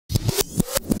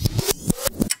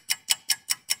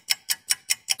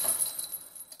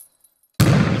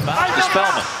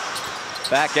Spellman.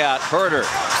 Back out, Huerter.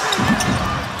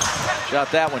 Shot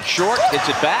that one short, hits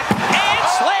it back, and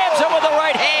slams it with the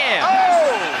right hand.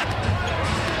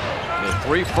 The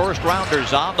 3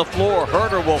 first-rounders on the floor.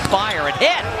 Huerter will fire and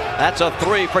hit. That's a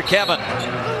 3 for Kevin.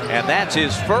 And that's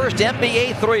his first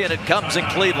NBA 3, and it comes in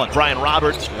Cleveland. Brian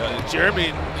Roberts.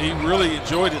 Jeremy, he really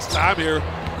enjoyed his time here.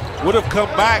 Would have come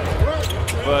back,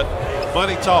 but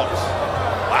money talks.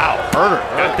 Wow, Huerter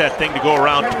got that thing to go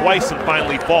around twice and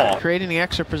finally fall. Creating the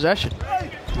extra possession.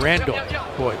 Randall,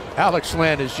 boy, Alex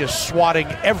Len is just swatting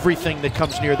everything that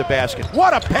comes near the basket.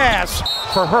 What a pass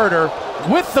for Huerter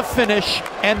with the finish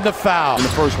and the foul. In the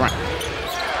first round.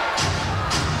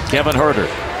 Kevin Huerter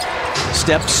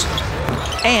steps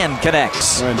and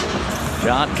connects.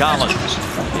 John Collins,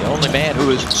 the only man who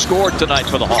has scored tonight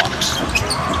for the Hawks.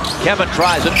 Kevin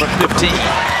tries it from 15.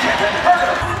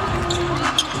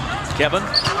 Kevin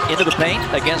into the paint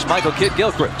against Michael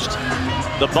Kidd-Gilchrist.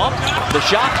 The bump, the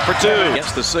shot for 2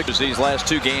 against the Sixers these last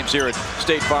 2 games here at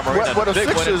State Farm Arena. Well, the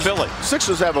big win in Philly.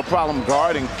 Sixers have a problem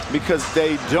guarding because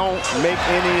they don't make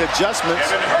any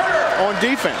adjustments on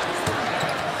defense.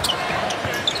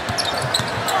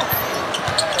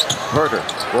 Huerter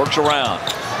works around,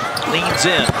 leans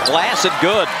in, glass and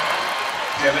good.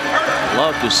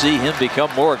 Love to see him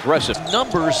become more aggressive.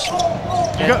 Numbers.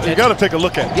 You got to take a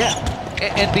look at it. Yeah.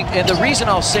 And the reason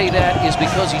I'll say that is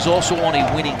because he's also on a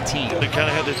winning team. They kind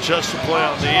of had to adjust the play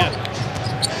on the end.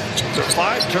 The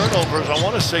 5 turnovers, I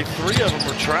want to say 3 of them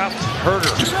were trapped. Huerter.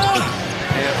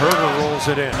 And Huerter rolls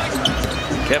it in.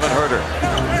 Kevin Huerter.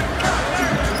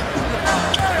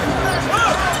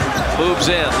 Moves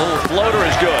in, little floater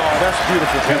is good. Oh, that's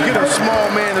beautiful, Kevin. Get a small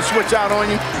man to switch out on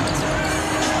you.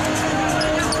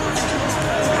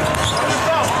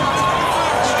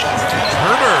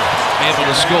 Huerter able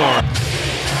to score.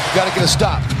 Got to get a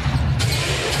stop.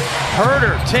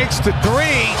 Huerter takes the 3.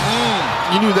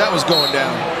 You knew that was going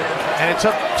down. And it's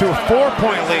up to a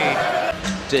 4-point lead.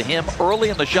 To him early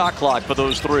in the shot clock for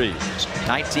those 3s.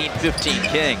 19-15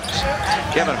 Kings.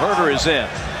 Kevin Huerter is in.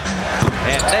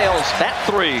 And nails that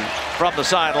 3 from the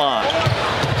sideline.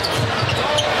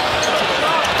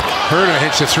 Huerter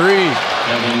hits a 3.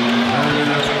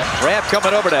 Rapp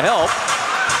coming over to help.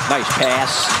 Nice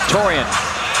pass. Torian.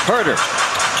 Huerter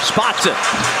spots it.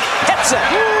 Hits it.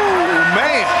 Ooh,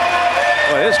 man.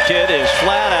 Boy, this kid is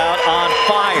flat out on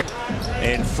fire.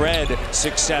 And Fred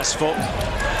successful.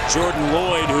 Jordan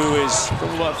Lloyd, who is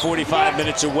about 45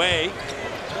 minutes away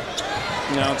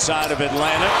outside of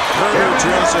Atlanta. Huerter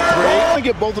drills a 3. I want to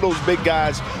get both of those big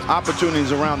guys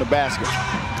opportunities around the basket.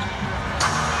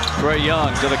 Trae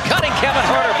Young to the cutting Kevin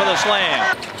Huerter for the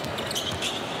slam.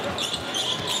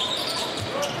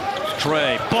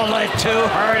 Trae, bullet to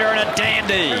Huerter and a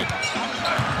dandy.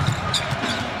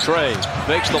 Trae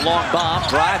fakes the long bomb,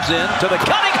 drives in to the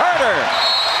cutting Huerter.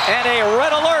 And a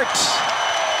red alert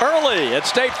early at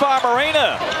State Farm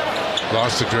Arena.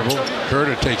 Lost the dribble.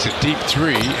 Huerter takes a deep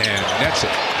 3 and nets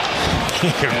it. He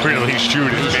can really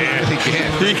shoot it, man.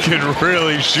 He can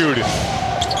really shoot it.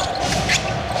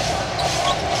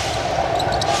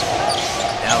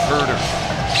 Now Huerter.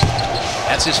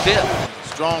 That's his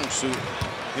 5th. Strong suit.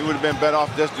 He would have been better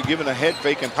off just to giving a head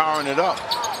fake and powering it up.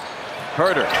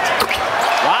 Huerter.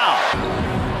 Wow.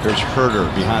 There's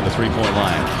Huerter behind the 3-point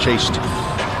line. Chased.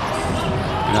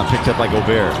 Now picked up by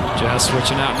Gobert. Just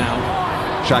switching out now.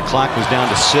 Shot clock was down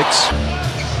to 6.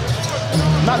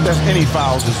 Not that any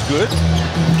fouls is good.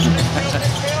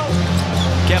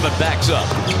 Kevin backs up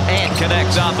and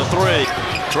connects on the 3.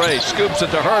 Trae scoops it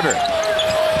to Huerter.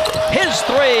 His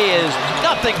 3 is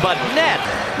nothing but net.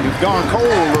 He's gone cold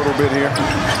a little bit here.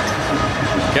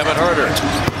 Kevin Huerter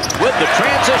with the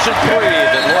transition 3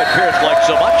 that Lloyd Pierce liked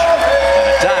so much. And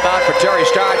a timeout for Terry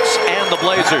Starks and the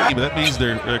Blazers. That means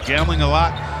they're gambling a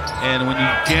lot, and when you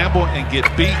gamble and get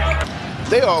beat,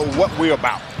 They are what we're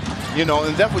about. And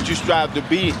that's what you strive to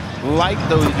be, like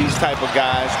these type of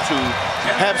guys, to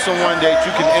have someone that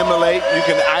you can emulate, you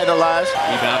can idolize.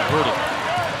 Rebound Huerter.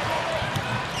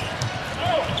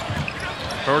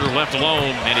 Huerter left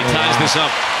alone, and he ties this up.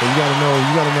 You gotta know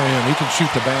him. He can shoot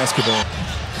the basketball.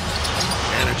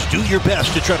 And it's do your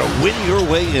best to try to win your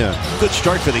way in. Good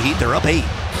start for the Heat. They're up 8.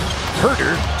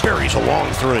 Huerter buries a long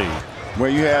 3. Where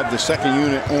you have the second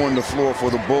unit on the floor for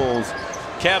the Bulls.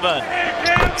 Kevin.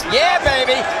 Yeah,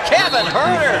 baby. Kevin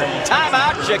Huerter.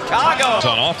 Timeout, Chicago.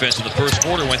 On offense in the first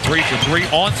quarter, went 3 for 3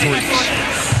 on 3s.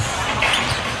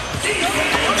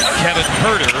 Kevin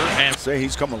Huerter. And say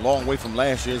he's come a long way from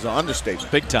last year is an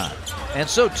understatement. Big time. And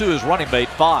so too is running mate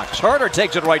Fox. Huerter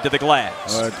takes it right to the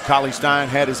glass. Collie Stein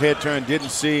had his head turned, didn't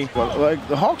see. But like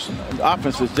the Hawks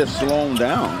offense is just slowing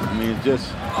down. I mean,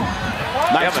 just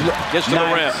Kevin gets to the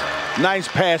rim. Nice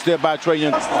pass there by Trae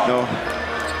Young. No.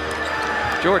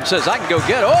 Jordan says, I can go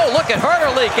get it. Oh, look at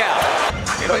Huerter leak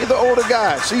out. You know, he's the older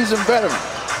guy, seasoned veteran.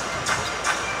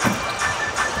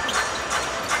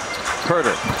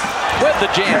 Huerter with the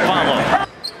jam follow.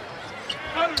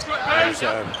 There's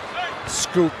a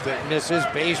scoop that misses.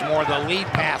 Bazemore, the lead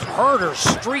pass. Huerter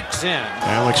streaks in.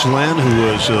 Alex Len, who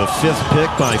was a 5th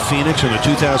pick by Phoenix in the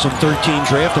 2013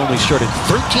 draft, only started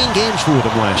 13 games for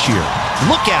them last year.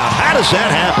 Look out, how does that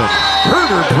happen?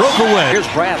 Huerter broke away. Here's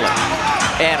Bradley.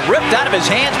 And ripped out of his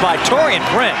hands by Taurean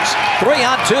Prince.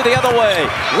 3-on-2 the other way.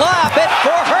 Lob it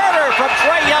for Huerter from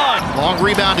Trae Young. Long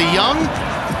rebound to Young.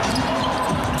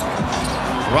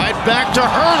 Right back to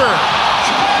Huerter.